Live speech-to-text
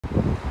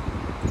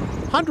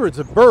Hundreds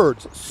of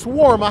birds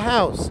swarm a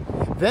house.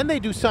 Then they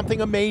do something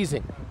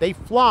amazing. They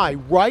fly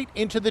right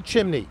into the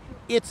chimney.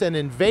 It's an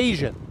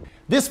invasion.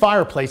 This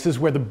fireplace is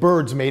where the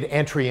birds made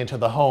entry into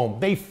the home.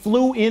 They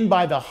flew in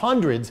by the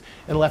hundreds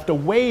and left a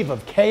wave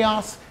of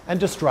chaos and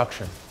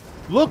destruction.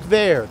 Look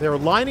there, they're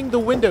lining the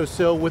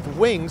windowsill with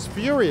wings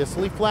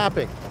furiously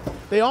flapping.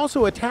 They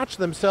also attach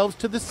themselves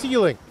to the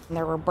ceiling.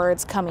 There were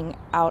birds coming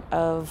out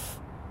of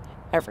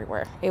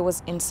everywhere. It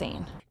was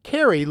insane.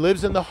 Carrie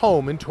lives in the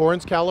home in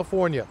Torrance,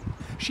 California.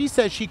 She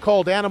says she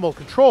called animal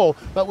control,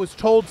 but was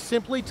told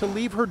simply to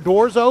leave her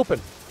doors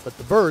open. But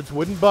the birds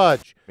wouldn't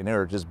budge. And they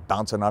were just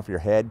bouncing off your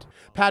head.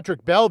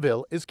 Patrick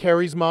Belleville is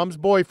Carrie's mom's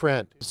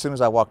boyfriend. As soon as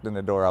I walked in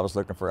the door, I was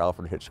looking for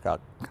Alfred Hitchcock.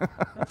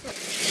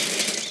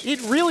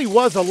 It really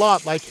was a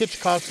lot like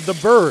Hitchcock's The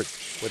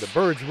Birds, where the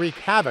birds wreak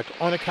havoc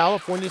on a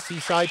California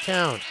seaside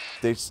town.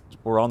 They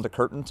were on the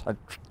curtains. I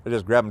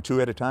just grabbed them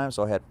 2 at a time,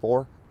 so I had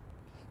 4.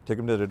 Take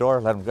them to the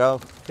door, let them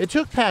go. It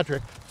took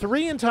Patrick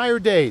 3 entire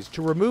days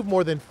to remove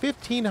more than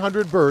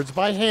 1,500 birds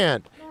by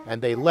hand,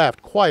 and they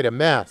left quite a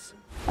mess.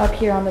 Up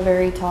here on the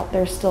very top,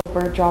 there's still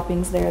bird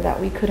droppings there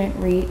that we couldn't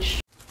reach.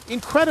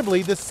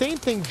 Incredibly, the same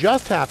thing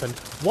just happened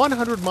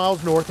 100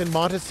 miles north in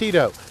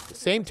Montecito, the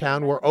same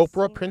town where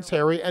Oprah, Prince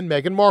Harry, and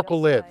Meghan Markle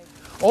live.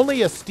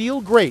 Only a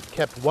steel grate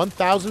kept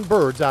 1,000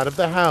 birds out of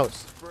the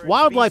house.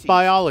 Wildlife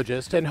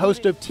biologist and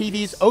host of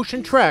TV's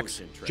Ocean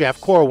Treks, Jeff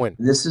Corwin.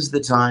 This is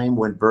the time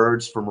when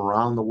birds from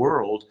around the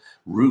world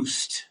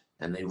roost,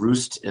 and they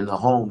roost in the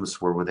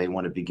homes where they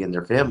want to begin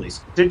their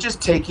families. They're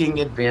just taking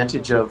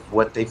advantage of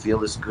what they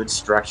feel is good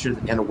structure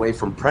and away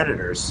from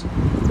predators.